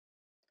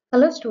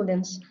Hello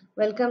students,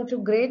 welcome to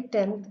grade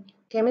 10th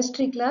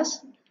chemistry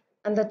class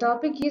and the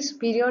topic is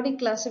periodic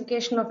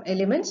classification of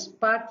elements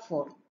part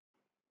 4.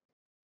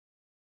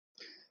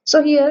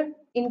 So here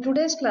in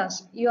today's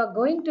class you are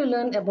going to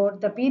learn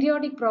about the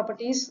periodic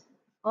properties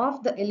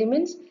of the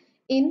elements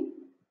in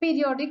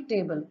periodic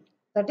table,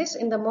 that is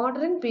in the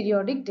modern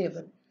periodic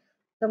table.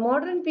 The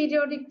modern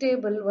periodic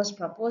table was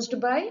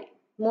proposed by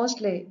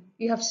Moseley.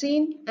 You have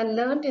seen and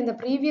learned in the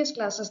previous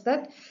classes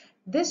that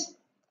this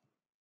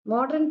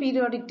modern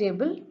periodic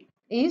table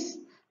is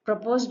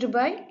proposed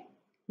by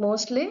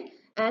Moseley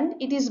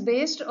and it is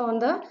based on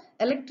the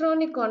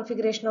electronic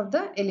configuration of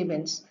the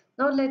elements.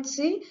 Now let's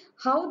see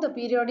how the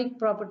periodic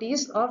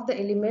properties of the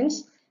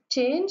elements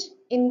change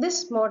in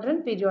this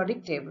modern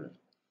periodic table.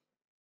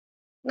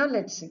 Now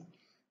let's see.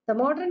 The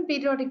modern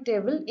periodic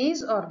table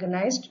is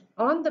organized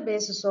on the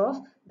basis of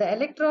the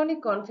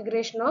electronic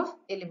configuration of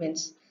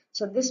elements.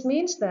 So this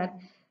means that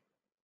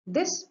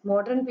this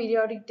modern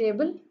periodic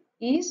table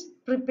is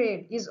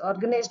prepared, is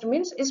organized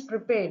means is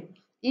prepared,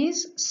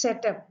 is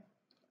set up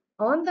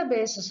on the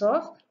basis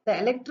of the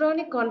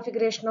electronic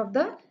configuration of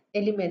the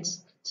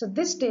elements. So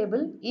this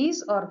table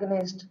is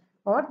organized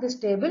or this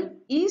table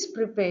is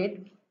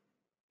prepared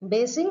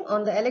basing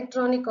on the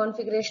electronic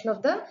configuration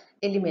of the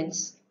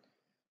elements.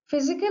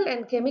 Physical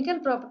and chemical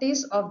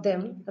properties of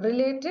them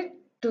related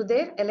to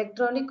their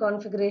electronic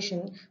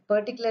configuration,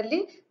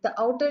 particularly the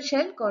outer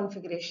shell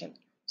configuration.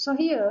 So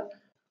here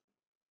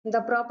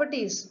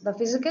the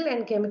physical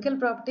and chemical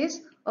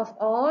properties of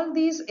all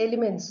these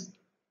elements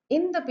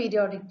in the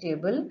periodic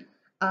table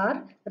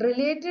are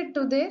related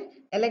to their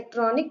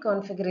electronic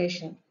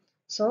configuration.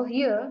 So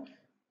here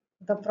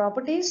the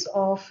properties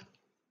of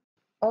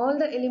all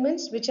the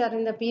elements which are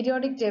in the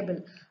periodic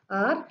table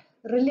are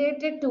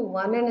related to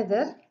one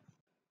another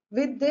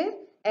with their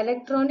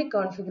electronic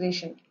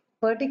configuration,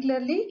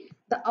 particularly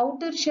the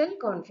outer shell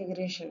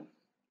configuration,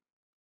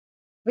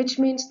 which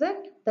means that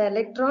the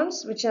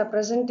electrons which are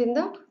present in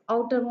the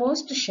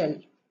outermost shell.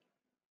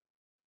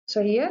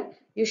 So here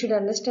you should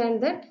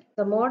understand that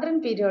the modern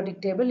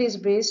periodic table is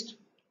based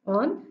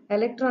on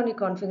electronic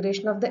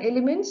configuration of the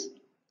elements,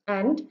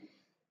 and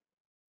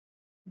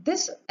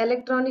this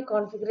electronic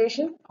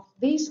configuration of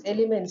these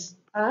elements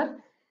are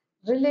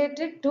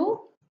related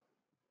to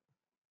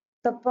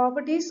the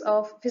properties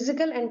of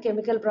physical and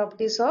chemical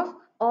properties of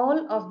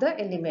all of the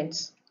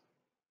elements.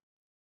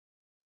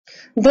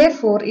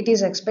 Therefore, it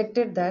is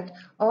expected that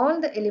all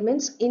the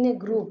elements in a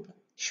group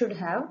should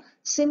have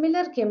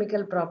similar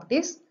chemical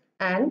properties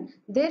and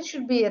there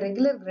should be a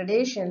regular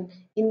gradation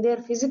in their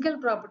physical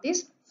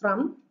properties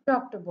from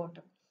top to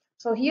bottom.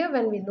 So here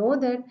when we know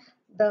that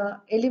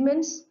the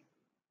elements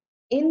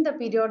in the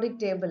periodic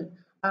table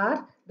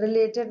are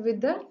related with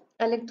the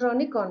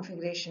electronic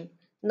configuration.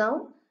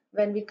 Now,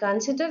 when we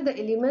consider the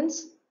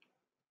elements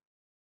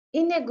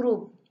in a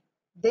group,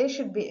 they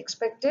should be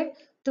expected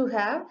to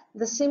have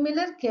the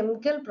similar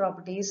chemical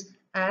properties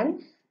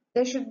and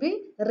there should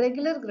be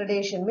regular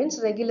gradation, means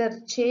regular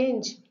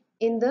change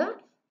in the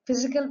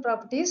physical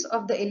properties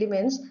of the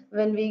elements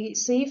when we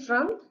see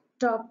from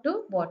top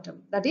to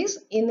bottom, that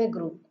is in a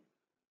group.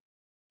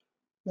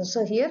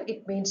 So here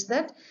it means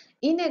that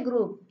in a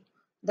group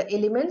the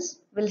elements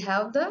will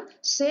have the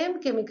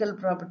same chemical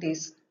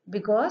properties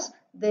because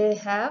they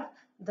have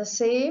the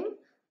same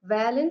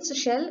valence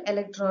shell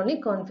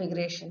electronic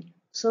configuration.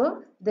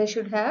 So they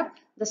should have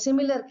the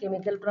similar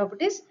chemical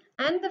properties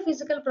and the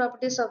physical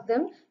properties of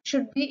them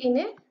should be in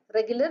a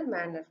regular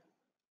manner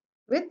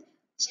with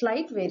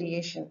slight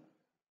variation.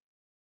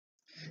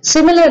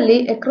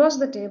 Similarly, across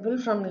the table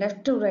from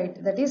left to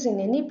right, that is in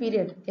any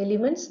period,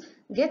 elements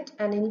get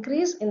an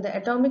increase in the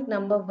atomic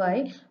number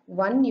by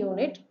 1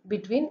 unit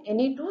between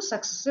any two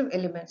successive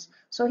elements.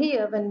 So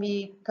here when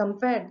we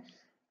compare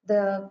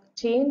the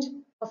change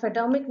of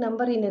atomic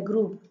number in a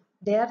group,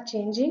 they are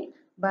changing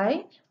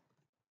by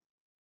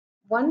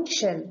one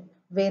shell,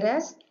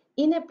 whereas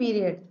in a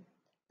period,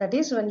 that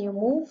is when you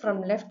move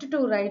from left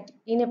to right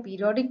in a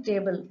periodic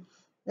table,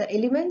 the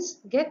elements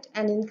get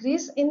an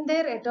increase in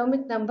their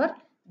atomic number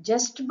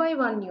just by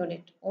 1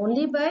 unit,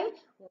 only by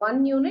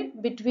 1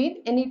 unit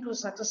between any two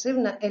successive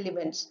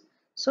elements.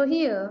 So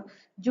here,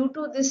 due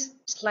to this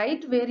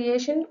slight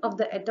variation of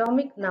the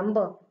atomic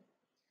number,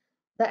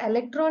 the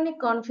electronic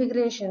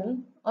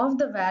configuration of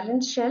the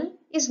valence shell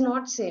is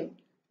not same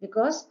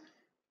because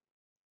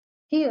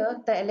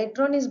here the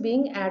electron is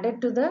being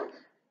added to the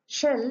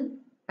shell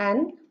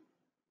and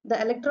the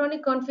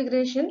electronic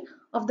configuration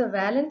of the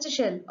valence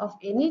shell of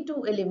any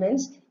two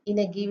elements in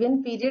a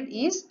given period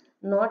is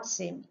not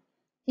same.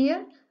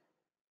 Here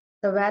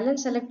the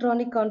valence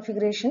electronic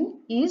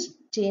configuration is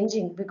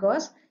changing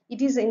because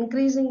it is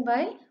increasing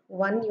by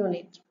 1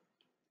 unit.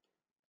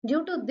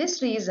 Due to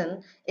this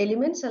reason,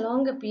 elements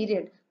along a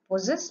period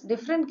possess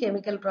different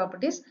chemical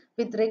properties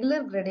with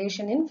regular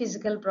gradation in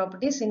physical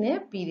properties in a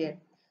period.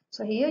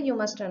 So here you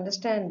must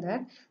understand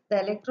that the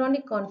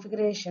electronic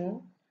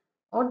configuration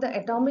or the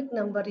atomic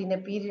number in a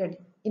period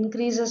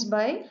increases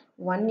by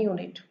 1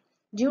 unit.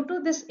 Due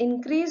to this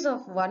increase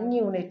of 1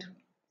 unit,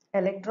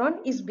 electron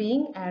is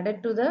being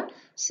added to the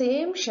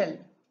same shell,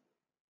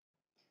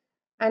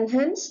 and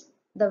hence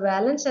the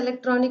valence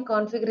electronic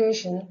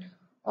configuration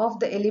of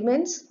the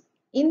elements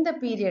in the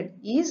period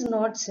is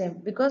not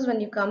same, because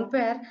when you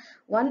compare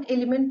one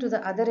element to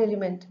the other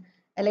element,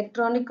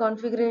 electronic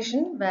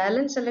configuration,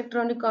 valence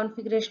electronic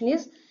configuration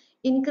is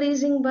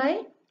increasing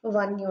by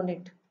 1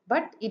 unit,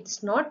 but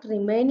it's not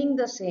remaining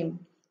the same.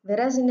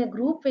 Whereas in a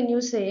group, when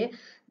you say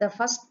the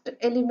first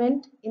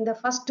element in the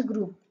first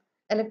group,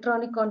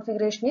 electronic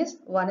configuration is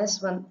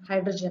 1s1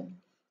 hydrogen,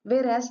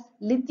 whereas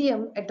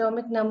lithium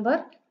atomic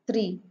number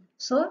 3,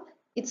 so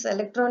its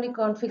electronic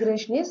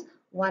configuration is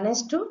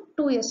 1s2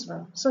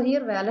 2s1. So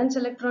here valence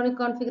electronic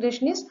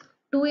configuration is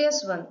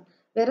 2s1,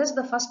 whereas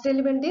the first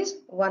element is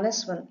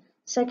 1s1,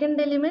 second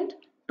element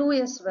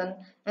 2s1,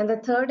 and the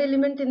third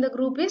element in the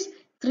group is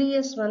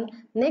 3s1,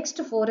 next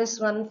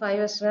 4s1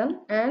 5s1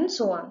 and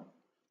so on.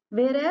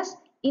 Whereas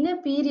in a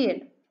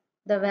period,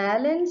 the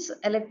valence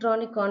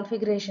electronic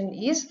configuration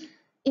is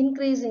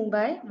increasing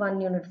by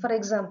 1 unit. For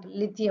example,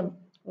 lithium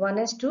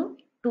 1s2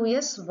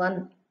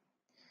 2s1.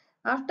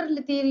 After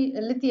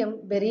lithium,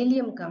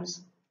 beryllium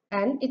comes,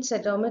 and its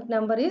atomic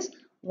number is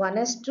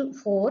 1s2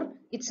 4.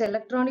 Its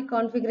electronic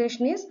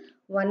configuration is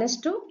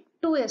 1s2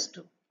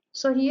 2s2.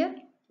 So here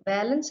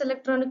valence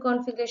electronic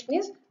configuration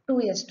is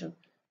 2s2,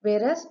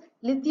 whereas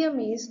lithium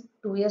is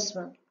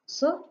 2s1.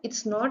 So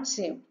it's not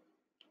same.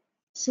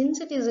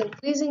 Since it is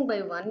increasing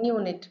by 1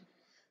 unit,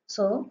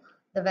 so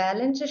the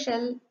valence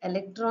shell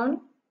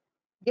electron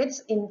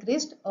gets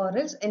increased, or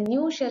else a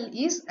new shell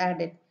is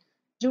added.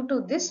 Due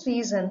to this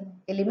reason,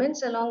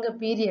 elements along a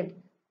period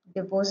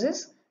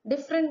possess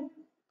different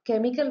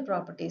chemical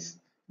properties,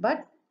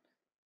 but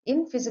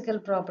in physical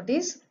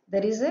properties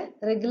there is a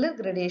regular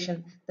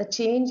gradation. The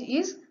change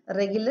is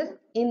regular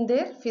in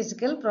their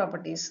physical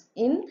properties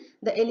in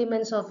the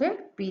elements of a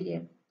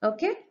period.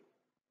 Okay.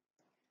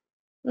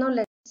 Now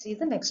let's see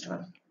the next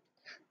one.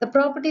 The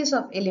properties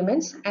of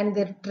elements and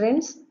their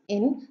trends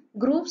in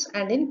groups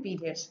and in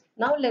periods.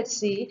 Now let's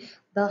see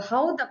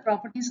how the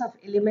properties of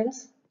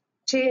elements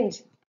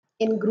change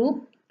in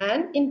group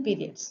and in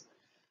periods.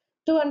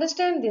 To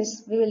understand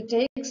this, we will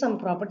take some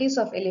properties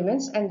of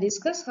elements and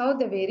discuss how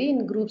they vary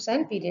in groups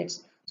and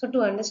periods. So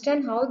to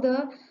understand how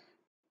the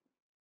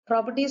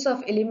properties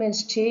of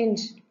elements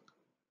change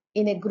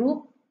in a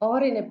group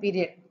or in a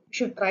period, you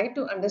should try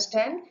to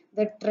understand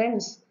the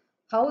trends,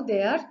 how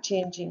they are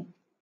changing.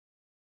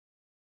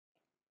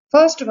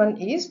 First one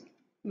is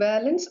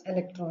valence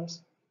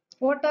electrons.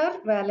 What are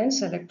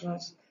valence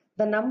electrons?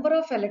 The number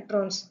of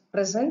electrons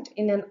present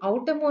in an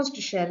outermost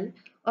shell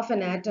of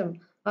an atom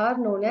are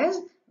known as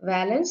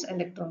valence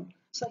electron.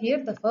 So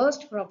here the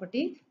first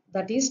property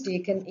that is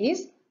taken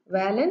is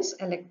valence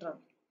electron.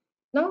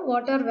 Now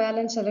what are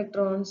valence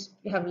electrons?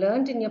 You have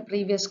learnt in your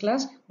previous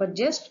class, but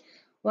just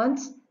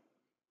once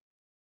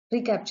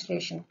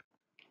recapitulation.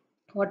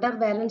 What are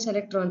valence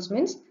electrons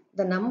means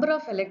the number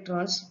of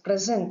electrons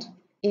present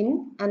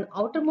in an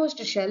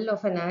outermost shell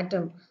of an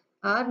atom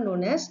are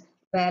known as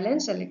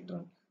valence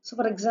electron. So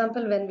for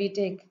example, when we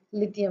take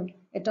lithium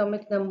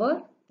atomic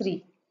number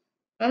 3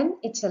 and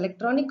its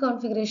electronic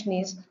configuration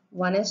is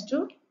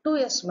 1s2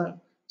 2s1.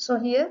 So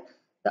here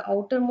the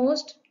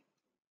outermost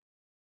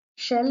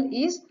shell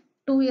is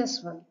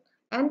 2s1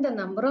 and the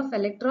number of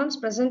electrons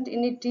present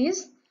in it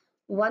is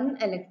 1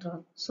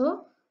 electron.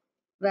 So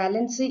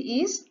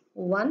valency is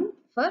 1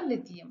 for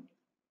lithium,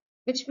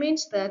 which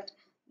means that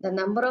the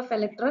number of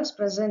electrons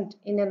present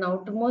in an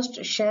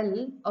outermost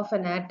shell of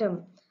an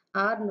atom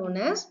are known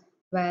as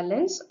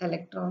valence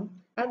electron,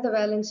 and the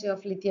valency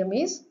of lithium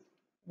is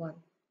 1.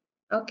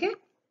 Okay,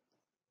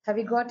 have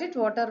you got it?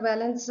 What are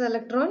valence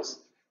electrons?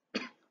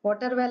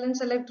 What are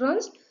valence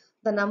electrons?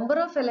 The number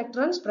of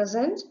electrons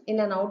present in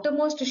an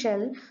outermost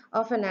shell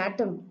of an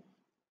atom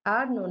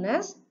are known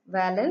as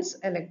valence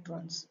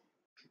electrons.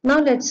 Now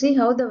let's see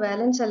how the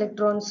valence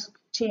electrons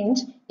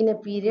change in a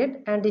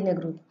period and in a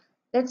group.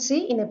 Let's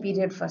see in a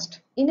period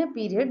first. In a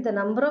period, the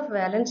number of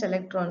valence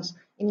electrons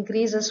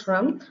increases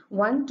from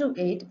 1 to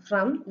 8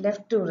 from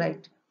left to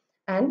right,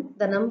 and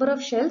the number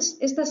of shells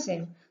is the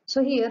same.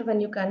 So here when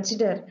you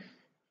consider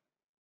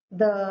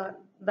the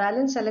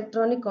valence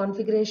electronic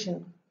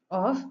configuration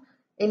of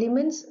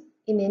elements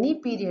in any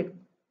period,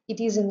 it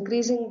is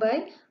increasing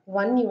by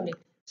 1 unit.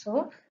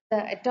 So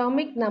the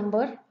atomic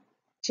number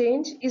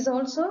change is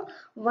also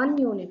 1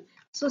 unit.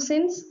 So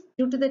since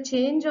due to the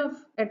change of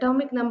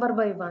atomic number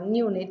by 1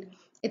 unit,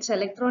 its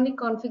electronic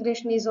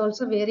configuration is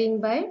also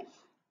varying by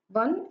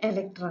 1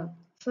 electron.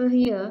 So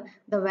here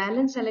the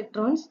valence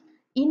electrons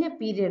in a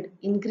period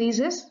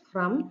increases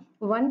from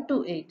 1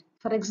 to 8.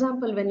 For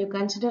example, when you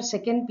consider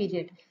second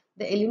period,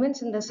 the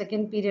elements in the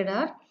second period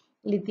are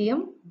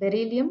lithium,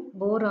 beryllium,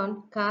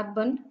 boron,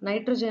 carbon,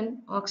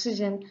 nitrogen,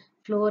 oxygen,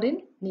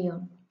 fluorine,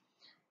 neon.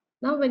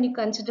 Now when you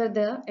consider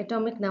the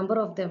atomic number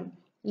of them,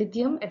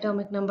 lithium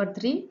atomic number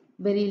 3,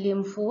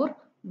 beryllium 4,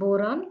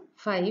 boron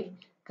 5,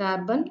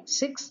 carbon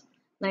 6,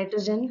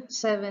 nitrogen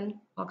 7,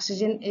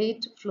 oxygen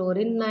 8,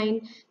 fluorine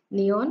 9,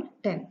 neon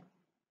 10.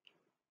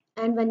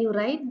 And when you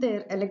write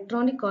their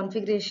electronic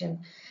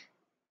configuration,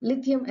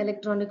 Lithium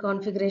electronic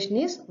configuration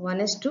is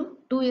 1s2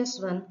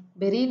 2s1,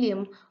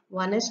 beryllium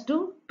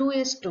 1s2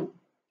 2s2,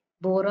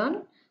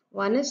 boron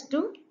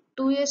 1s2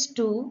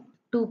 2s2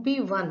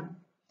 2p1,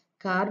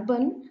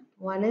 carbon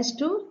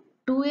 1s2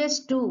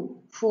 2s2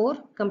 4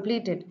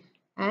 completed,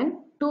 and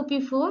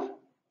 2p2.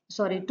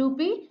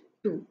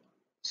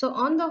 So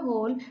on the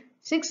whole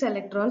 6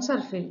 electrons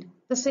are filled.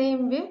 The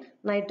same way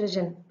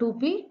nitrogen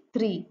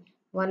 2p3,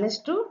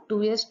 1s2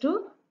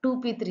 2s2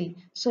 2p3.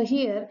 So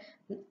here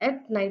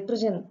at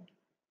nitrogen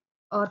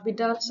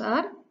orbitals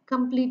are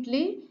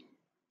completely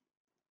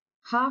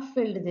half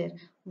filled there.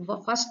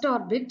 First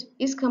orbit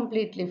is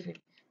completely filled.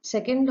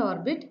 Second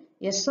orbit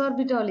s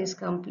orbital is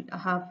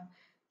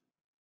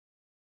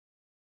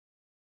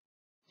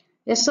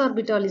s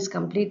orbital is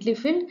completely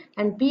filled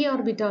and p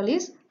orbital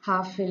is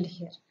half filled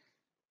here,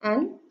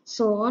 and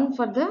so on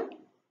for the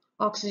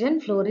oxygen,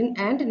 fluorine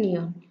and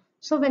neon.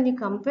 So when you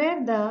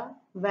compare the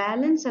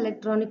valence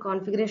electronic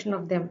configuration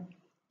of them,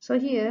 so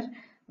here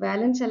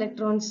valence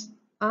electrons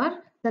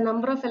are the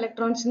number of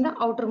electrons in the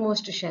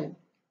outermost shell,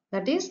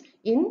 that is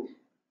in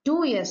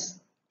 2s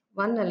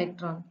 1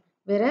 electron,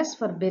 whereas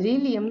for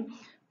beryllium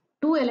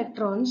 2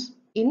 electrons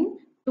in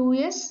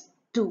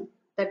 2s2,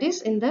 that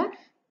is in the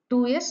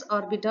 2s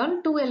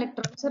orbital 2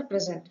 electrons are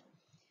present.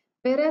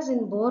 Whereas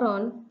in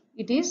boron,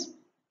 it is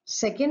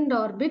second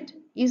orbit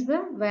is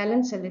the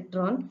valence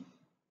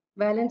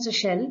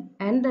shell,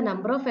 and the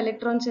number of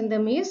electrons in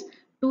them is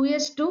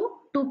 2s2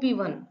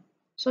 2p1.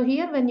 So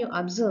here when you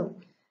observe,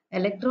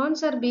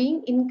 electrons are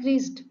being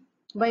increased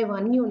by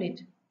 1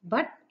 unit,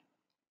 but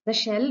the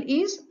shell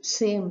is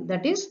same,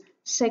 that is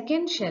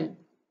second shell.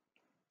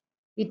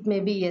 It may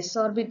be s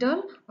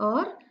orbital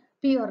or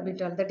p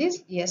orbital, that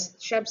is s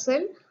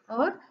subshell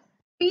or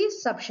p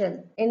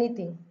subshell,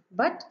 anything,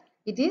 but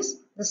it is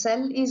the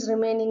cell is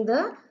remaining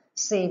the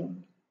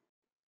same.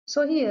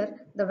 So here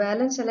the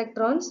valence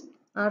electrons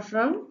are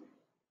from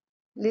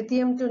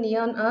lithium to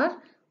neon are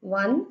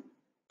 1,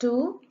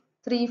 2,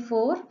 3,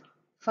 4,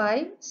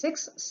 5,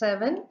 6,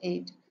 7,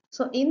 8.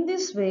 So in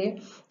this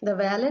way the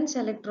valence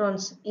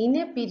electrons in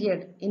a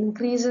period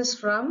increases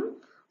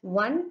from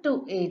 1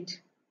 to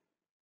 8,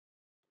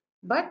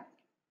 but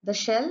the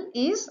shell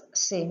is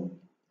same.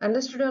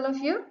 Understood all of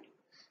you?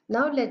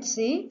 Now let's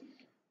see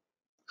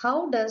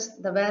how does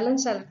the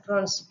valence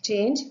electrons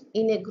change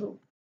in a group.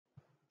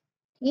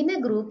 In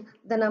a group,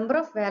 the number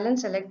of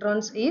valence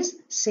electrons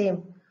is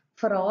same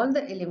for all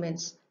the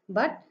elements,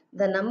 but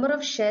the number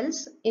of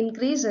shells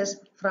increases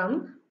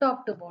from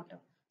top to bottom.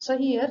 So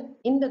here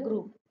in the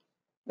group,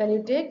 when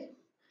you take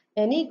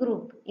any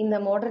group in the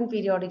modern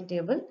periodic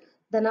table,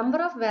 the number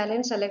of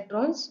valence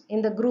electrons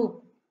in the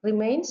group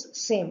remains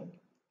same,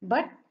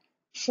 but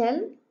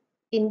shell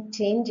in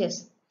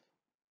changes.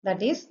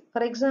 That is,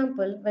 for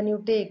example, when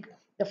you take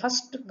the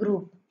first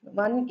group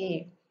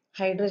 1a,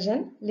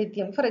 hydrogen,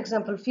 lithium, for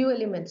example, few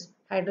elements,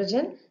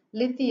 hydrogen,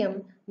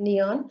 lithium,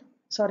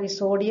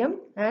 sodium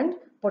and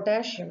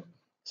potassium.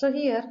 So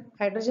here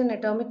hydrogen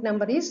atomic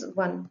number is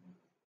 1.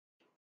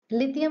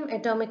 Lithium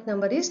atomic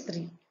number is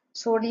 3,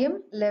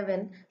 sodium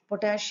 11,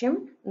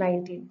 potassium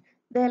 19.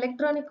 The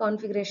electronic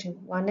configuration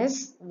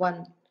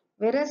 1s1,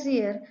 whereas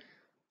here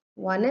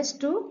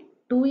 1s2,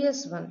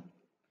 2s1.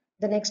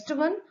 The next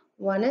one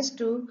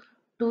 1s2,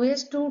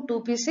 2s2,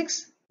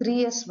 2p6,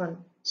 3s1.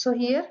 So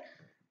here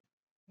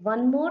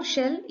one more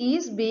shell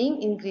is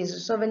being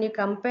increased. So when you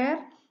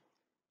compare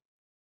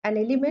an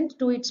element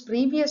to its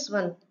previous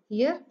one,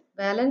 here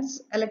valence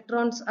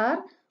electrons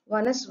are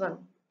 1s1,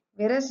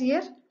 whereas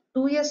here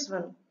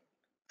 2s1.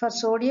 For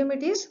sodium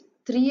it is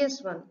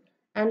 3s1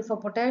 and for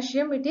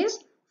potassium it is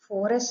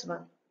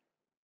 4s1.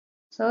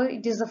 So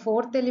it is the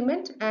fourth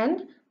element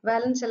and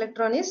valence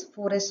electron is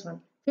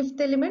 4s1.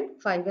 Fifth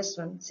element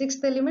 5s1.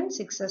 Sixth element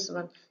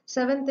 6s1.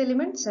 Seventh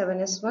element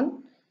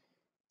 7s1.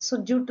 So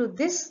due to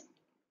this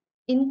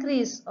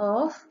increase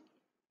of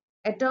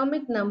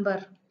atomic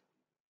number,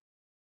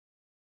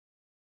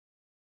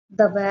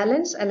 the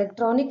valence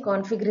electronic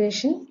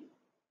configuration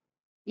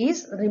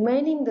is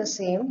remaining the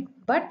same,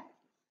 but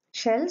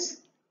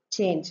shells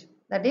change.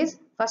 That is,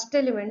 first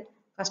element,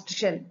 first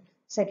shell.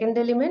 Second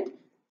element,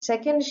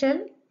 second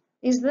shell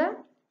is the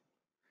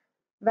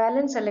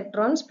valence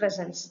electrons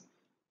presence.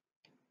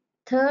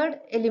 Third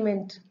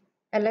element,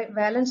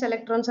 valence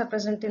electrons are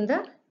present in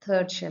the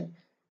third shell.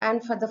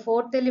 And for the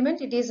fourth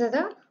element, it is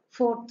the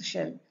fourth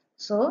shell.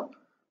 So,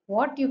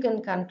 what you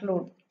can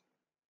conclude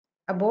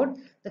about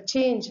the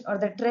change or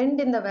the trend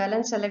in the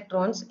valence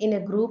electrons in a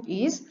group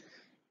is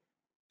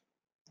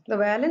the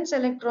valence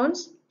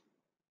electrons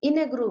in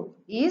a group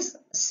is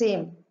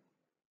same,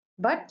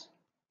 but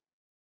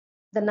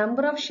the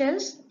number of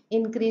shells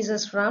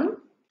increases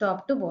from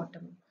top to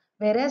bottom.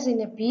 Whereas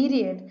in a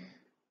period,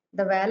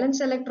 the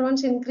valence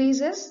electrons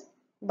increases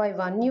by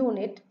 1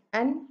 unit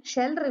and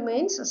shell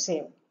remains the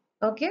same.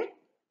 Okay?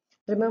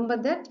 Remember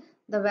that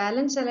the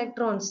valence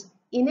electrons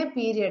in a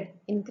period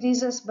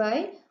increases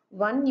by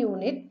 1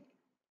 unit,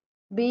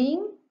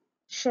 being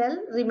shell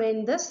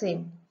remain the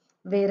same.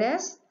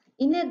 Whereas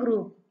in a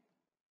group,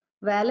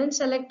 valence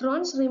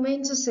electrons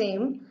remains the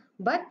same,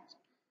 but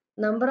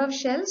number of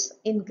shells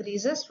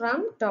increases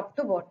from top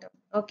to bottom.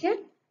 Okay.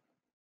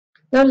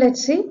 Now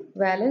let's see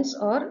valence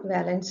or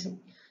valency.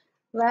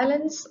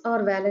 Valence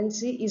or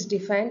valency is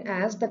defined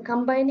as the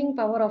combining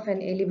power of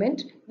an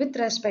element with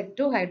respect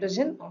to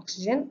hydrogen,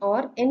 oxygen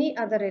or any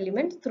other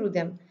element through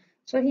them.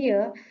 So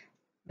here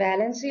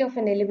valency of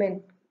an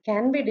element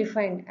can be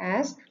defined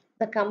as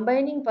the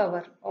combining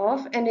power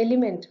of an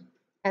element,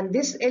 and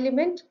this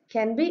element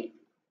can be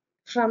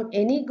from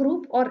any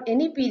group or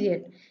any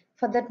period,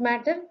 for that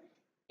matter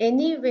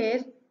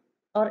anywhere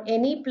or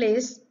any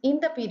place in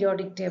the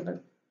periodic table.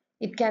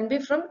 It can be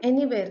from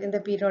anywhere in the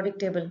periodic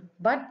table,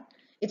 but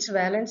its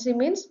valency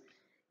means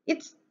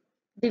it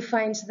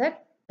defines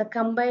that the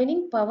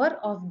combining power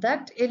of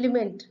that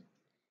element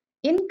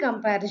in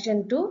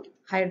comparison to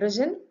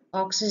hydrogen,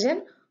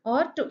 oxygen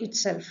or to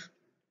itself.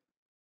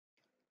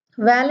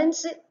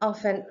 Valence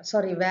of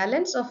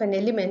an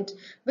element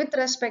with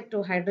respect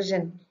to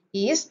hydrogen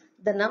is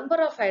the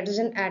number of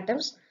hydrogen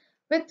atoms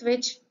with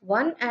which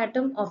one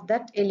atom of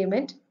that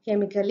element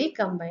chemically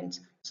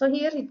combines. So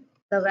here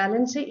the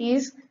valency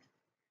is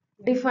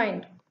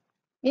defined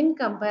in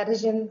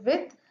comparison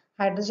with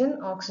hydrogen,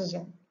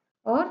 oxygen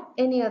or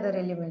any other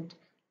element.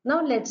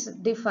 Now let's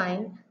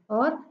define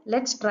or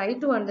let's try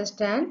to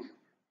understand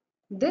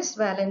this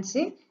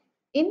valency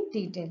in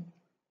detail.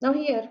 Now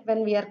here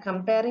when we are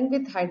comparing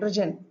with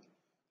hydrogen,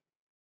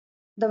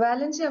 the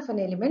valency of an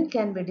element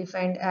can be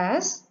defined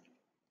as,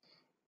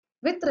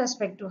 with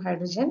respect to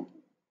hydrogen,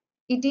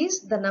 it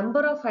is the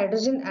number of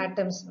hydrogen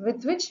atoms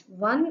with which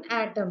one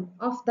atom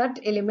of that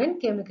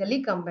element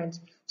chemically combines.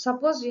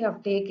 Suppose you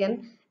have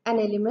taken an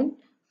element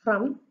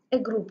from a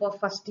group of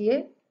first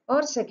year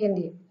or second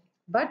year,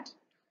 but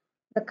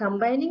the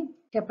combining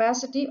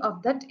capacity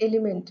of that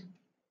element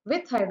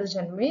with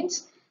hydrogen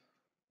means,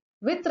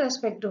 with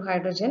respect to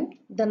hydrogen,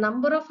 the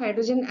number of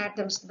hydrogen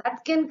atoms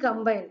that can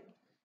combine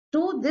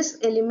to this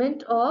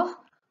element of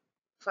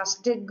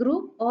first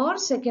group or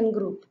second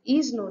group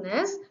is known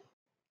as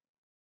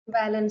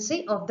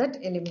valency of that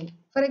element.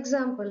 For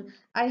example,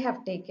 I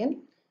have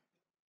taken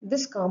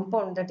this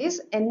compound, that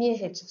is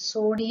NaH,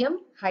 sodium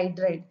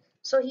hydride.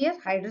 So here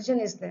hydrogen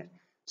is there.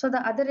 So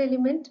the other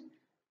element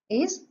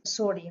is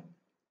sodium,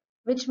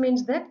 which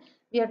means that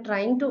we are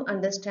trying to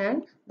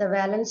understand the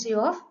valency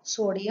of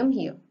sodium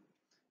here.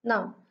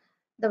 Now,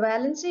 the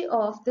valency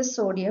of this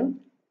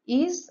sodium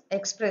is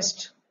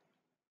expressed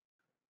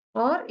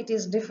or it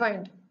is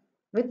defined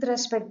with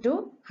respect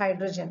to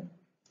hydrogen.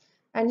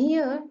 And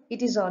here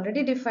it is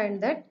already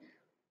defined that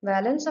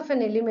valence of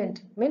an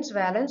element means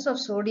valence of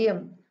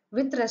sodium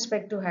with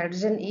respect to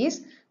hydrogen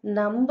is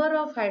number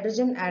of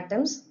hydrogen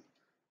atoms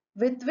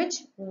with which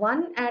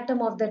one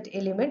atom of that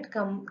element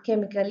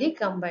chemically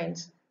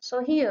combines.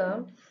 So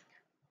here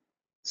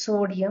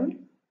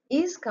sodium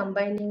is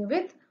combining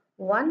with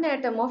one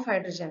atom of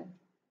hydrogen.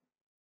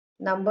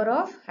 Number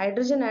of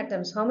hydrogen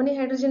atoms. How many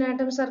hydrogen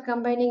atoms are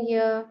combining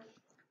here?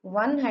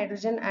 One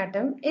hydrogen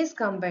atom is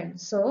combined.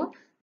 So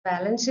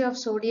valency of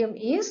sodium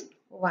is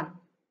 1.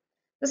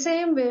 The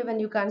same way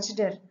when you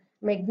consider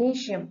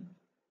magnesium,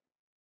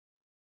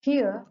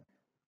 here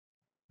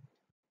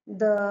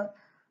the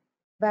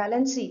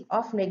valency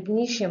of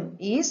magnesium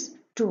is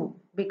 2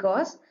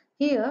 because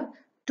here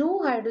two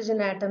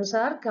hydrogen atoms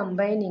are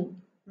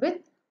combining with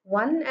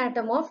one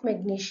atom of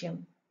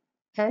magnesium.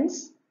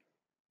 Hence,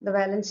 the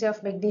valency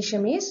of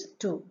magnesium is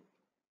 2.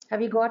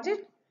 Have you got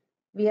it?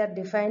 We are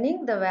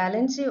defining the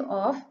valency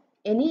of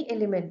any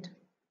element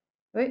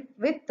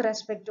with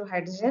respect to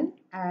hydrogen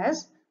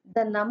as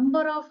the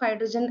number of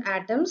hydrogen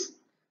atoms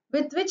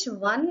with which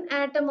one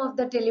atom of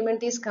that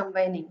element is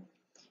combining.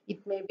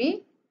 It may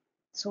be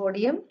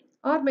sodium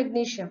or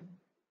magnesium.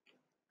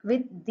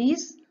 With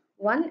these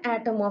one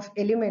atom of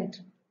element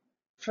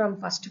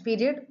from first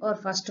period or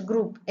first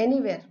group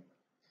anywhere,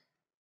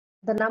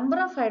 the number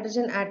of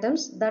hydrogen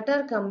atoms that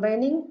are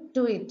combining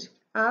to it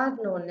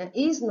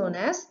is known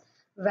as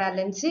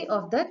valency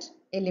of that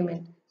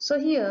element. So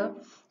here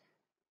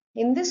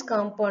in this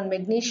compound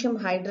magnesium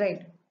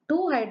hydride,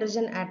 two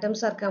hydrogen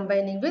atoms are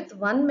combining with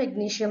one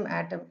magnesium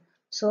atom.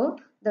 So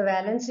the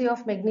valency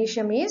of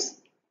magnesium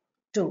is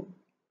 2.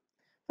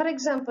 For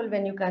example,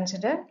 when you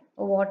consider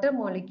a water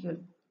molecule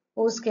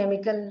whose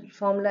chemical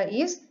formula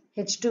is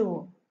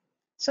H2O.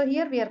 So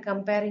here we are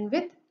comparing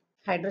with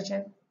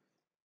hydrogen,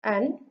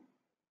 and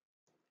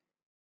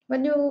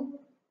when you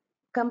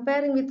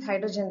comparing with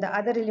hydrogen, the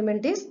other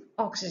element is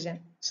oxygen.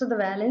 So the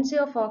valency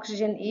of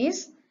oxygen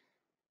is,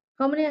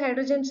 how many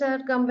hydrogens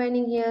are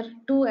combining here?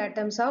 Two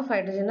atoms of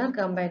hydrogen are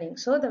combining.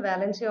 So the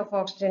valency of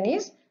oxygen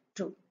is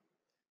 2.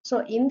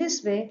 So in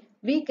this way,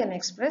 we can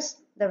express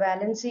the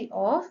valency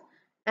of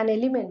an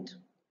element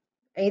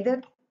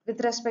either with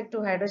respect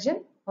to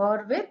hydrogen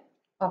or with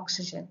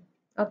oxygen.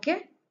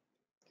 Okay.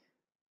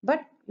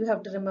 But you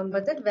have to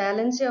remember that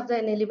valency of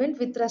an element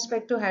with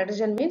respect to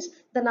hydrogen means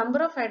the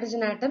number of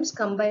hydrogen atoms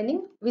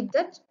combining with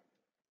that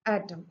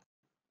atom.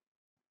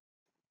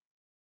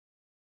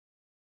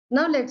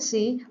 Now let's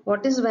see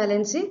what is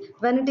valency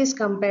when it is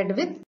compared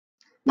with.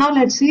 Now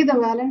let's see the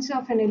valency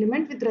of an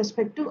element with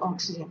respect to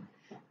oxygen.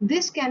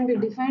 This can be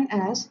defined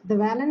as the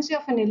valency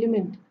of an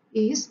element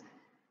is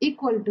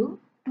equal to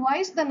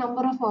twice the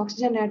number of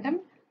oxygen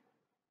atom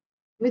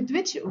with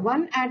which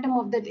one atom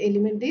of that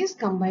element is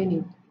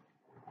combining.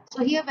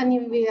 So here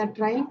we are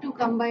trying to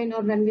combine,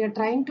 or when we are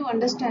trying to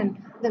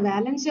understand the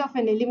valency of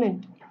an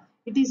element,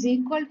 it is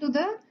equal to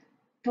the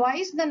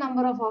twice the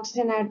number of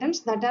oxygen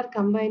atoms that are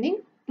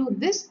combining to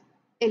this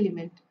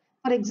element.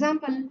 For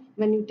example,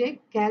 when you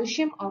take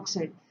calcium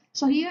oxide.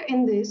 So here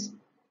in this,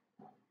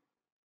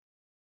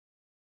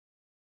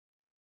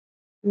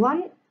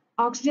 one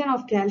oxygen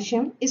of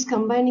calcium is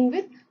combining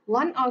with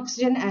one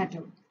oxygen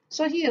atom.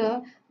 So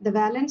here the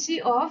valency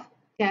of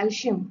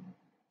calcium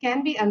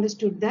can be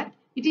understood that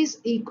it is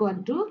equal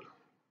to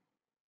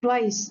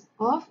twice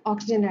of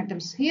oxygen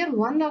atoms. Here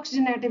one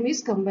oxygen atom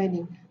is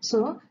combining.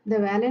 So the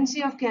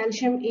valency of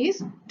calcium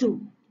is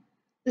 2.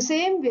 The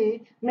same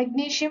way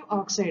magnesium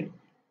oxide,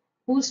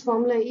 whose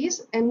formula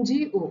is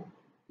MgO.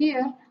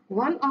 Here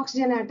one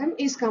oxygen atom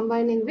is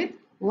combining with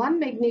one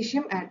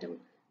magnesium atom.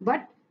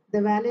 But the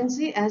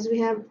valency, as we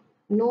have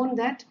known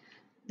that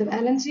the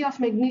valency of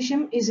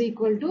magnesium is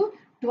equal to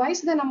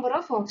twice the number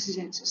of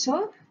oxygens.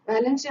 So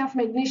valency of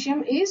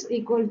magnesium is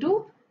equal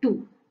to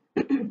 2.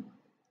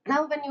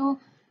 Now when you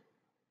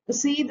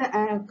see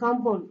the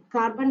compound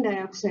carbon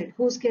dioxide,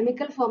 whose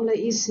chemical formula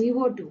is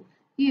CO2.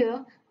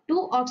 Here,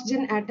 two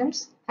oxygen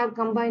atoms have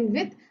combined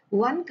with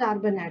one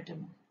carbon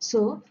atom.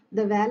 So,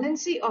 the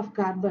valency of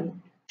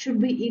carbon should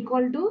be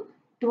equal to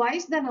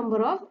twice the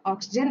number of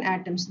oxygen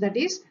atoms. That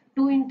is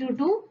 2 into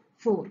 2,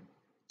 4.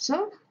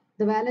 So,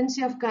 the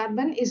valency of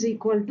carbon is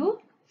equal to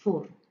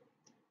 4.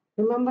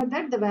 Remember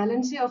that the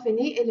valency of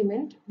any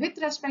element with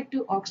respect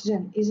to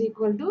oxygen is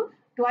equal to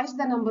twice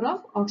the number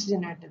of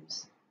oxygen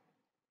atoms.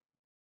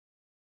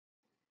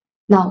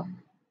 Now,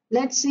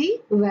 let's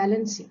see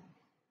valency.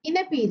 In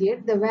a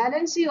period, the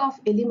valency of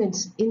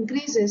elements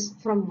increases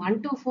from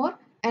 1 to 4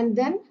 and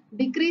then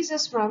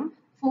decreases from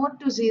 4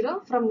 to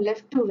 0 from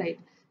left to right.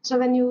 So,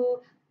 when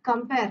you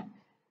compare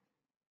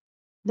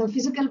the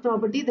physical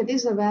property, that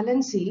is the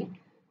valency,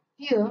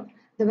 here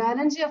the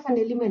valency of an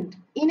element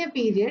in a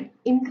period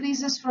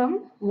increases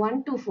from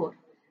 1 to 4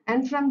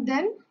 and from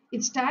then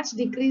it starts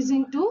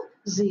decreasing to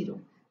 0.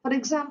 For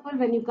example,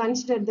 when you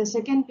consider the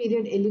second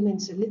period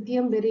elements,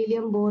 lithium,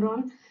 beryllium,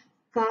 boron,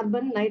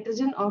 carbon,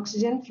 nitrogen,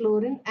 oxygen,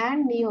 fluorine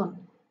and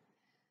neon,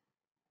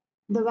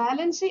 the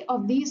valency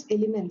of these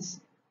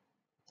elements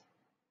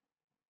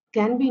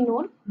can be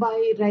known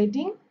by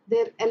writing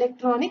their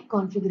electronic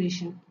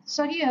configuration.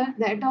 So here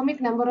the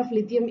atomic number of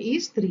lithium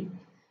is 3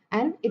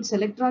 and its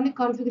electronic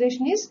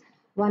configuration is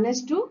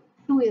 1s2,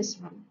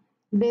 2s1.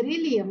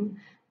 Beryllium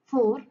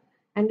 4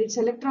 and its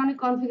electronic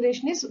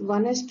configuration is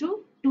 1s2,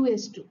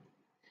 2s2.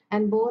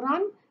 And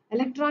boron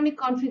electronic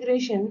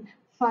configuration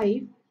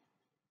 5,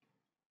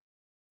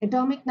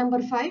 atomic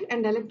number 5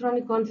 and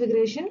electronic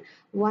configuration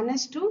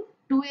 1s2,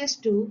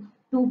 2s2,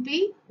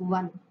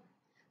 2p1.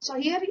 So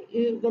here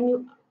when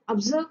you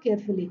observe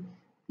carefully,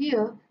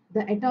 here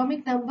the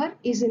atomic number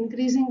is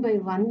increasing by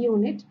 1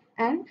 unit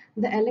and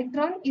the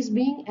electron is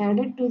being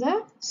added to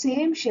the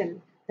same shell,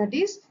 that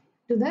is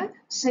to the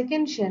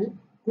second shell,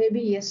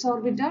 maybe s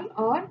orbital,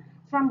 or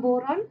from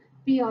boron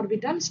p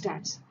orbital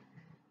starts.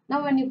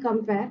 Now when you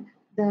compare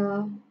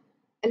the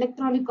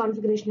electronic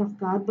configuration of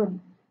carbon,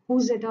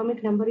 whose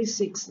atomic number is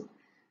 6,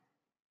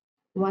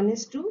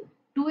 1s2,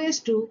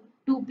 2s2,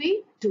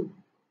 2p2.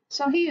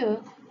 So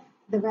here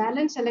the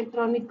valence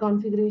electronic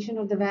configuration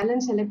of the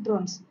valence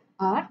electrons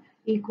are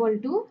equal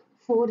to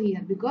 4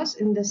 here, because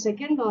in the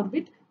second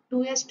orbit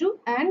 2s2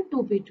 and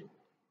 2p2.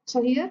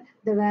 So here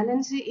the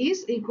valency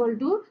is equal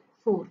to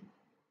 4.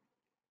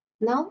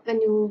 Now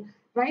when you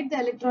write the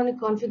electronic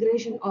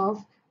configuration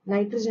of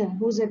nitrogen,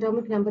 whose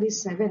atomic number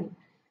is 7,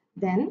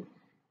 then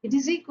it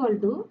is equal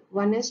to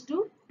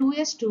 1s2,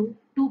 2s2,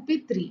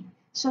 2p3.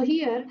 So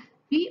here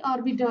p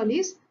orbital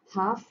is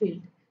half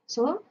filled.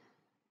 So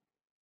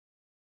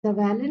the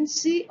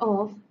valency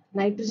of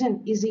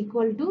nitrogen is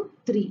equal to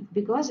 3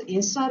 because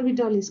s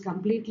orbital is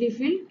completely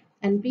filled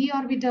and p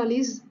orbital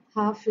is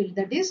half filled,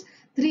 that is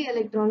 3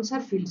 electrons are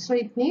filled. So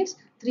it needs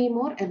 3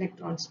 more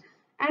electrons.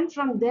 And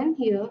from then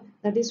here,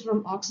 that is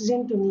from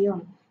oxygen to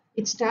neon,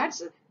 it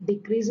starts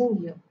decreasing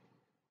here.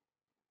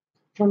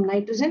 From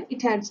nitrogen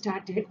it had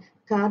started,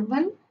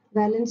 carbon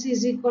valency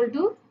is equal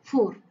to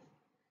 4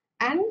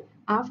 and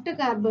after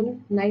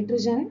carbon,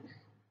 nitrogen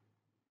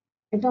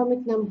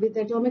with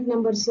atomic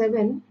number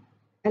 7,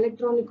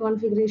 electronic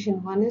configuration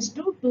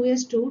 1s2,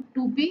 2s2,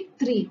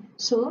 2p3.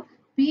 So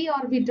p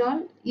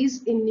orbital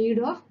is in need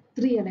of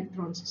 3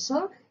 electrons.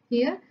 So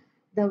here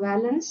the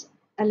valence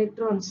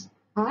electrons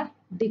are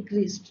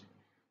decreased.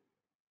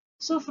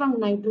 So from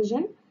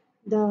nitrogen,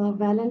 the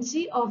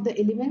valency of the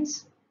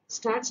elements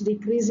starts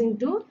decreasing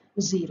to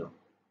 0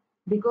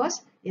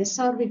 because s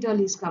orbital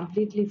is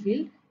completely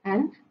filled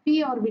and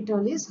p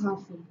orbital is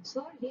half filled.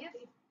 So here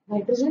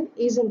nitrogen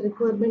is in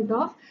requirement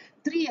of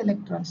 3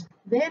 electrons,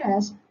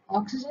 whereas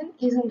oxygen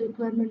is in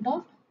requirement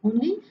of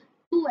only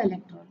 2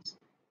 electrons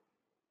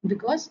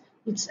because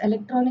its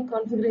electronic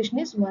configuration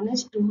is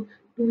 1s2,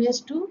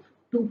 2s2,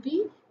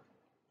 2p,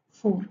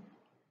 4.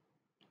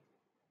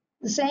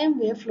 The same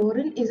way,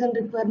 fluorine is a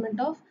requirement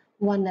of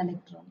 1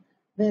 electron,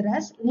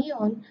 whereas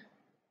neon,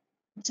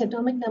 its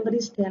atomic number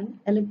is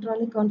 10,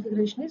 electronic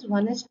configuration is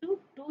 1s2,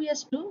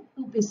 2s2,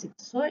 2p6.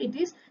 So it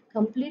is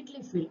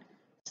completely filled.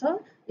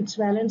 So its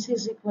valency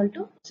is equal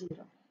to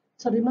 0.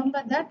 So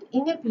remember that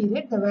in a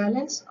period, the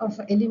valence of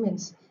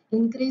elements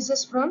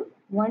increases from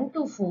 1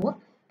 to 4,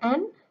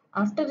 and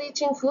after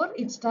reaching 4,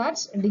 it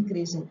starts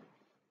decreasing.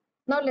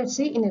 Now let's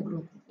see in a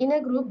group. In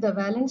a group, the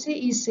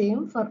valency is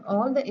same for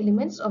all the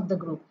elements of the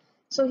group.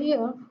 So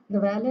here, the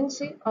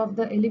valency of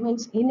the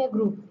elements in a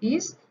group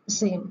is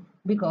same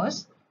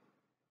because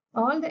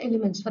all the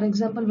elements, for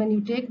example, when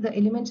you take the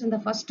elements in the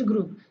first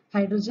group,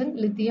 hydrogen,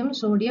 lithium,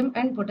 sodium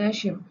and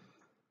potassium,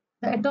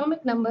 the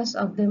atomic numbers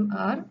of them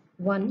are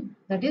 1,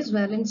 that is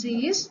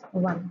valency is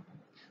 1.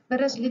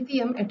 Whereas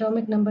lithium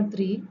atomic number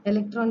 3,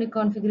 electronic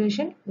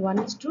configuration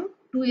 1s2,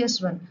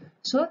 2s1.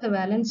 So the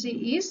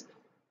valency is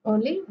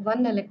only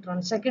 1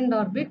 electron. Second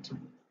orbit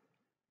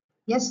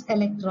s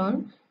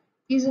electron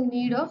is in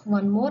need of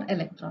one more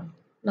electron.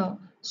 Now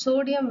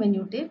sodium, when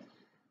you take,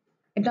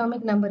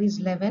 atomic number is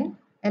 11,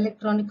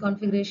 electronic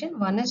configuration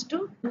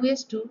 1s2,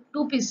 2s2,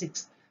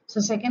 2p6.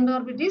 So second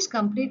orbit is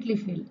completely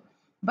filled,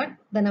 but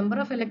the number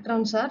of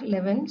electrons are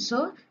 11.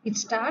 So it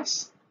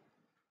starts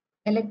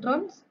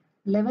electrons,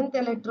 11th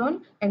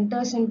electron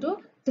enters into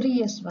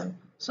 3s1.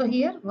 So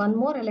here one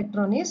more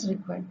electron is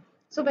required.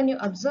 So when you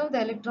observe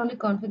the electronic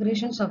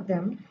configurations of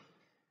them,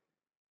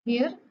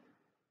 here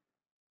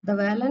the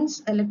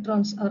valence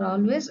electrons are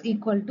always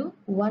equal to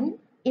 1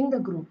 in the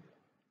group,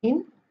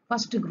 in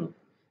first group.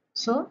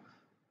 So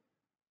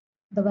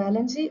the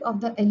valency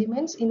of the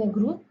elements in a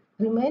group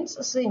remains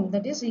the same,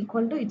 that is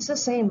equal to, it's the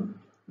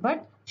same,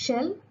 but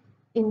shell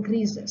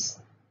increases.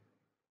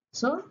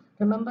 So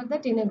remember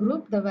that in a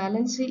group the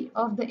valency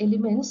of the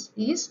elements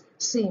is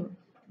same,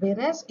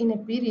 whereas in a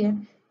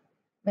period,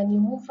 when you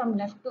move from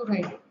left to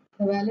right,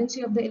 the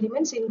valency of the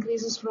elements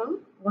increases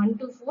from 1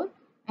 to 4,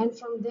 and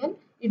from then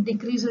it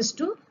decreases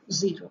to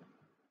 0.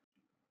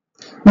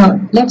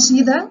 Now let's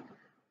see the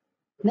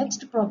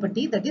next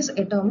property, that is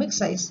atomic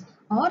size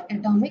or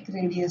atomic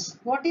radius.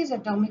 What is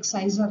atomic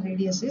size or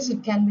radius is,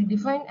 it can be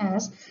defined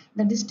as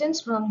the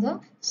distance from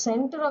the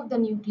center of the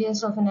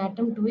nucleus of an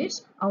atom to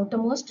its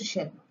outermost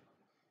shell.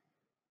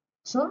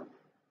 So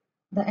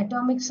the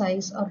atomic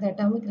size or the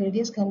atomic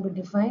radius can be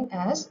defined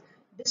as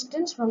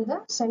distance from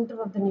the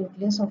center of the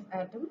nucleus of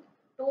atom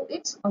to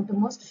its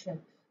outermost shell.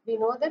 We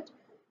know that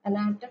an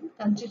atom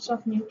consists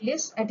of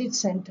nucleus at its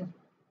center.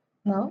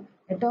 Now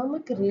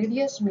atomic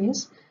radius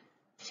means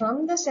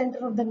from the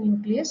center of the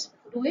nucleus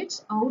to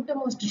its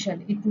outermost shell.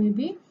 It may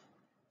be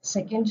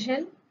second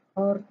shell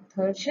or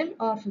third shell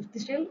or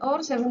fifth shell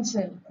or seventh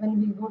shell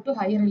when we go to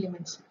higher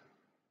elements.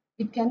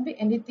 It can be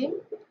anything,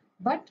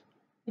 but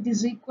it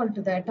is equal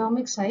to, the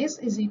atomic size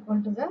is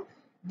equal to the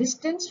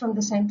distance from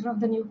the center of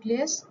the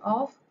nucleus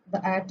of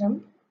the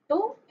atom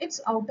to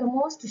its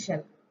outermost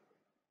shell.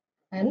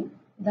 And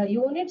the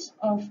units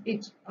of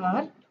it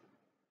are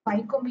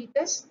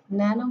picometers,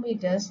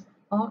 nanometers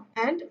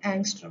and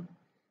angstrom.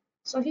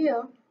 So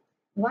here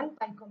 1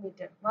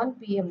 picometer, 1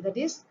 pm, that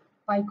is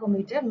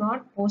picometer,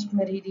 not post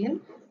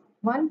meridian.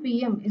 1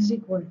 pm is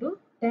equal to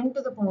 10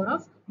 to the power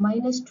of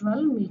minus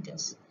 12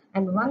 meters,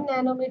 and 1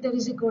 nanometer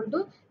is equal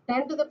to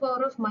 10 to the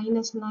power of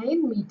minus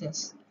 9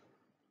 meters,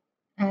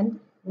 and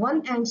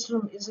 1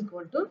 angstrom is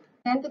equal to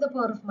 10 to the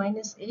power of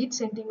minus 8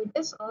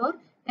 centimeters or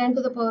 10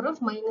 to the power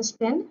of minus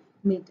 10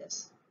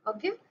 meters.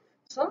 Okay,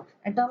 so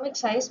atomic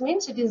size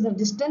means it is the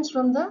distance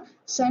from the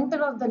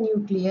center of the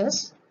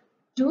nucleus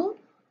to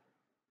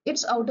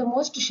its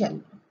outermost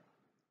shell,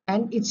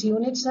 and its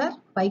units are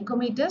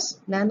picometers,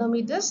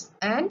 nanometers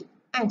and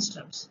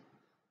angstroms.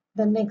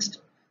 The next,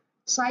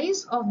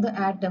 size of the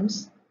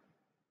atoms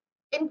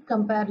in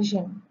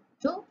comparison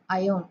to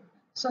ion.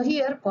 So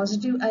here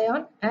positive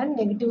ion and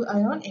negative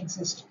ion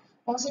exist.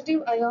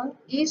 Positive ion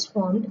is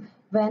formed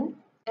when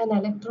an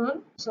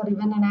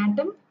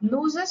atom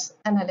loses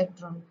an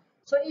electron.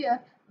 So here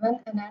when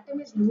an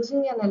atom is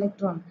losing an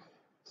electron,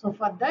 so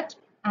for that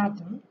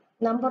atom,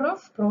 number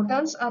of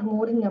protons are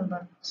more in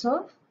number.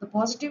 So the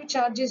positive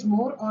charge is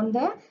more on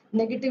the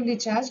negatively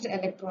charged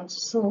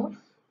electrons. So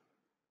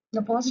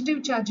the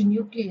positive charge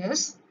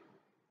nucleus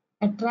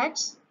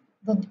attracts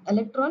the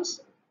electrons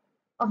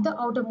of the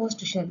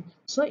outermost shell.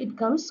 So it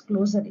comes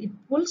closer, it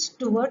pulls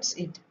towards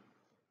it,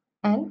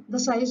 and the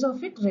size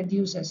of it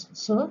reduces.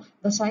 So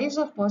the size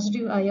of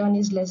positive ion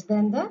is less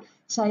than the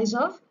size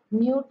of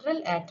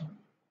neutral atom.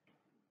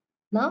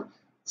 Now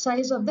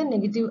size of the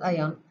negative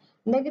ion.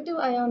 Negative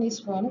ion is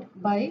formed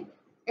by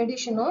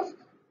addition of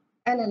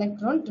an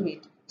electron to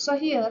it. So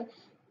here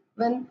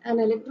when an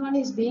electron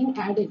is being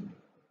added,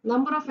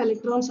 number of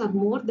electrons are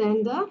more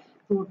than the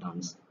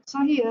protons.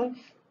 So here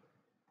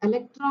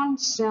electron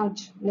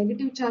charge,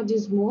 negative charge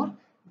is more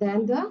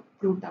than the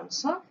proton.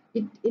 So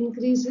it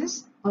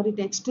increases or it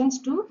extends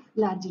to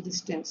larger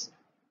distance.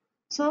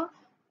 So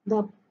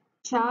the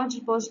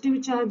charge,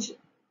 positive charge,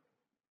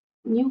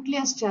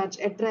 nucleus charge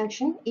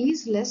attraction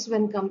is less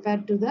when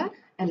compared to the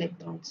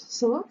electrons.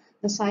 So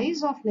the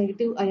size of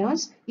negative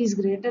ions is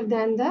greater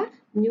than the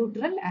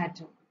neutral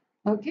atom.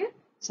 Okay,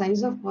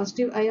 size of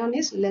positive ion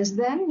is less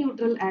than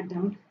neutral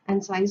atom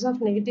and size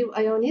of negative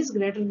ion is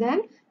greater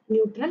than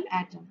neutral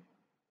atom.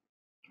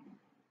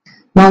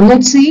 Now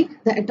let's see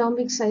the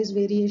atomic size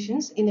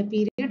variations in a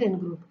period and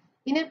group.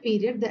 In a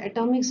period, the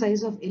atomic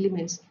size of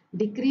elements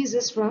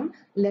decreases from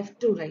left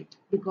to right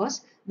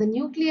because the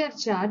nuclear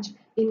charge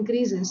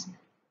increases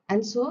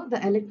and so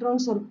the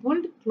electrons are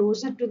pulled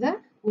closer to the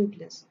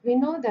nucleus. We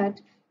know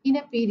that in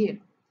a period,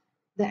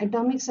 the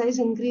atomic size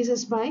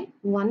increases by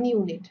 1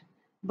 unit,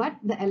 but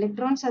the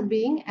electrons are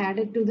being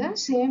added to the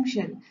same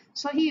shell.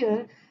 So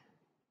here,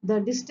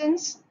 the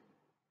distance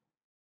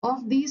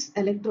of these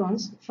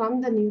electrons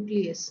from the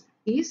nucleus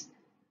is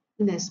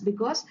less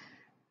because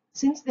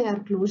since they are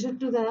closer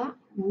to the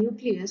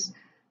nucleus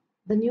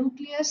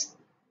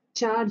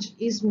charge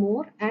is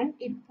more and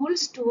it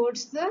pulls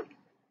towards the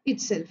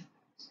itself.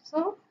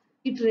 So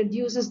it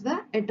reduces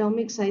the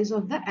atomic size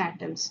of the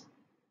atoms.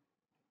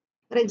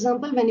 For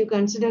example, when you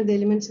consider the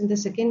elements in the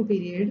second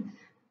period,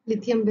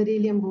 lithium,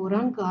 beryllium,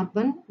 boron,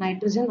 carbon,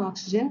 nitrogen,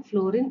 oxygen,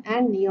 fluorine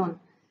and neon.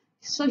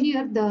 So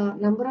here the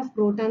number of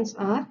protons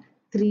are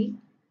 3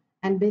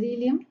 and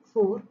beryllium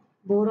 4,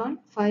 boron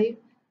 5,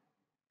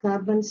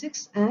 carbon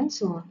 6 and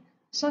so on.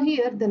 So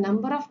here the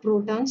number of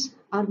protons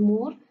are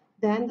more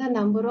than the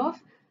number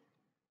of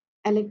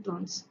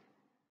electrons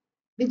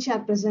which are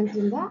present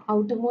in the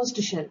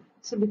outermost shell.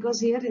 So because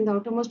here in the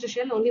outermost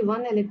shell only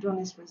one electron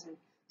is present.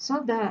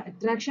 So the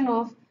attraction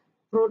of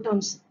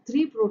protons,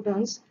 3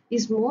 protons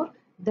is more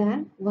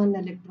than 1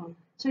 electron.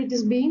 So it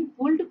is being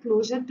pulled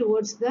closer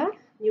towards the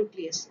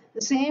nucleus.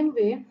 The same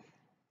way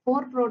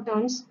 4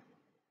 protons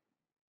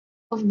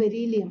of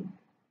beryllium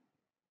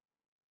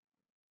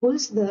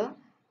pulls the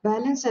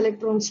valence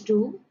electrons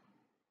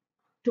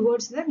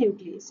towards the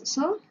nucleus.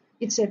 So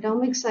its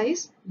atomic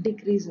size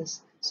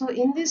decreases. So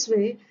in this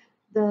way,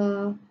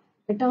 the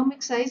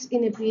atomic size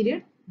in a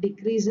period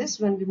decreases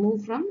when we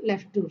move from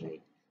left to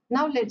right.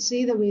 Now let's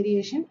see the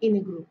variation in a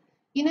group.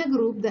 In a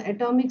group, the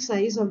atomic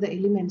size of the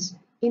elements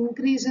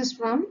increases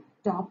from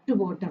top to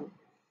bottom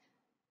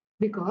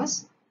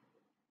because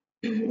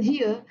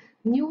here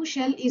new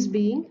shell is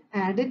being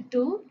added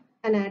to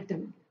an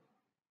atom.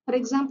 For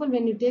example,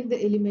 when you take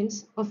the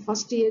elements of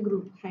first year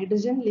group,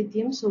 hydrogen,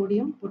 lithium,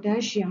 sodium,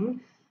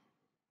 potassium,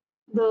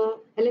 the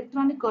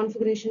electronic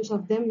configurations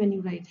of them when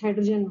you write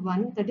hydrogen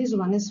 1, that is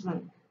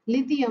 1s1,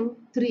 lithium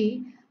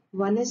 3,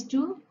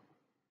 1s2,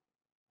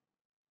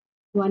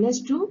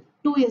 1s2,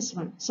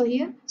 2s1. So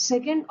here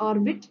second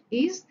orbit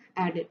is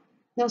added.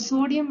 Now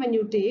sodium when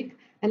you take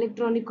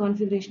electronic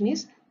configuration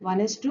is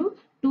 1s2,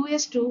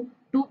 2s2,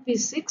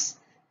 2p6,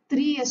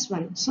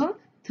 3s1. So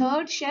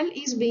third shell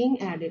is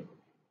being added.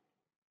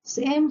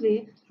 Same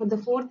way for the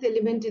fourth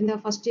element in the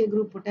first year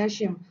group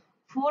potassium,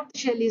 fourth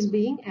shell is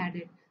being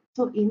added.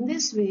 So in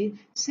this way,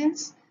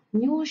 since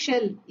new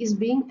shell is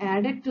being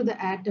added to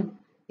the atom,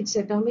 its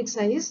atomic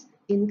size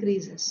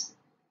increases.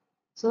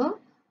 So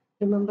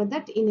remember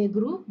that in a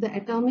group, the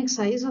atomic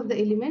size of the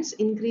elements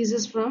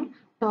increases from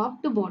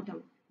top to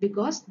bottom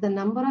because the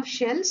number of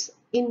shells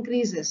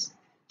increases.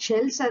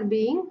 Shells are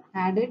being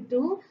added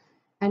to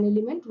an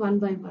element one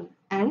by one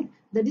and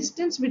the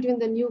distance between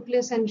the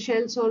nucleus and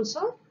shells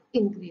also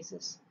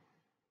increases.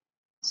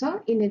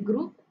 So in a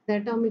group, the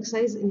atomic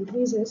size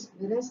increases,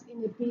 whereas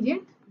in a period,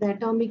 the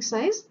atomic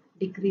size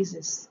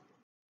decreases.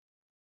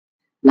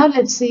 Now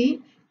let's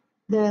see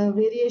the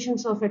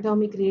variations of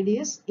atomic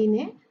radius in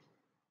a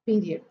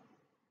period.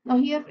 Now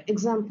here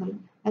example,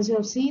 as you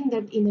have seen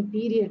that in a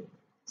period,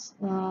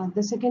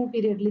 the second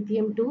period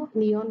lithium to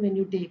neon when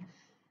you take,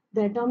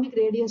 the atomic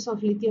radius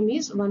of lithium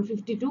is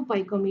 152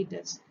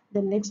 picometers.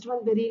 The next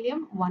one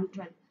beryllium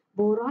 112,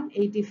 boron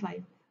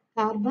 85,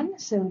 carbon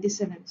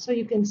 77. So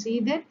you can see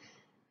that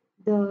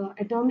the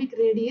atomic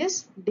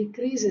radius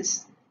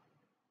decreases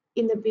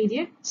in the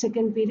period,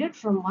 second period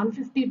from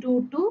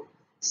 152 to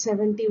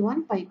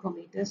 71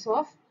 picometers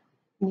of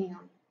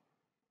neon.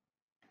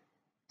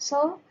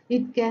 So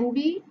it can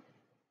be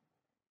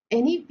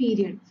any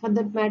period for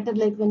that matter,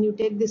 like when you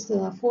take this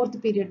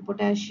fourth period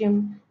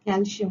potassium,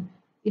 calcium,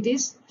 it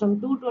is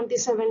from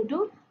 227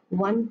 to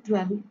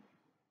 112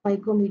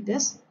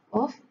 picometers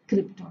of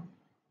krypton.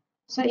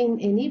 So in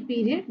any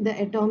period, the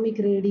atomic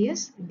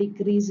radius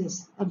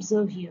decreases.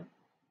 Observe here,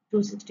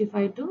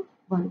 265 to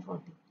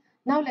 140.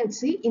 Now let's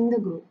see in the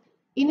group.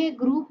 In a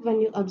group, when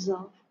you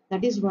observe,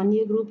 that is 1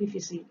 year group if you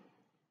see,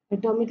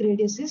 atomic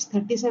radius is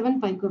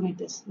 37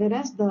 picometers,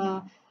 whereas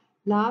the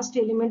last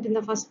element in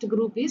the first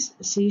group is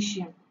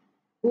cesium,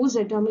 whose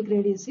atomic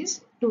radius is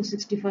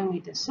 265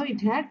 meters. So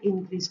it had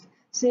increased.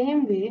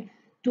 Same way,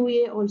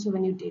 2A also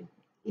when you take,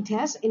 it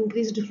has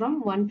increased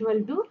from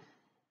 112 to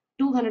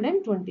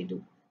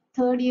 222.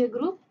 Third year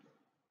group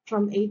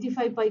from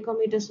 85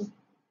 picometers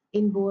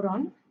in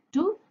boron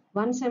to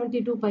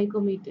 172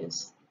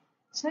 picometers.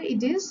 So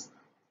it is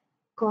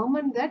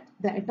common that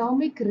the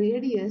atomic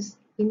radius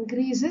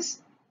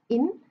increases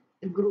in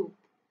a group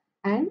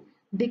and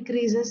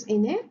decreases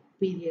in a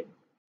period.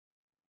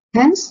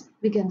 Hence,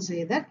 we can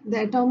say that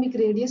the atomic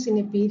radius in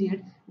a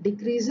period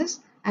decreases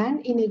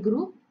and in a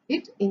group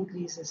it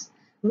increases.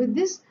 With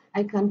this,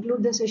 I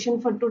conclude the session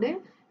for today,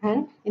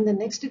 and in the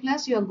next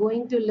class you are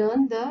going to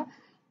learn the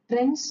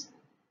trends,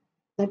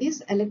 that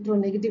is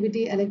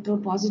electronegativity,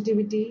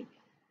 electropositivity,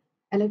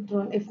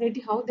 electron affinity,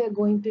 how they are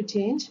going to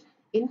change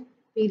in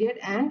period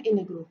and in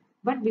a group.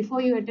 But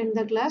before you attend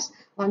the class,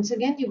 once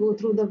again you go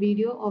through the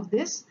video of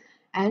this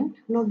and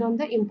note down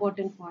the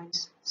important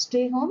points.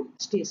 Stay home,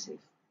 stay safe.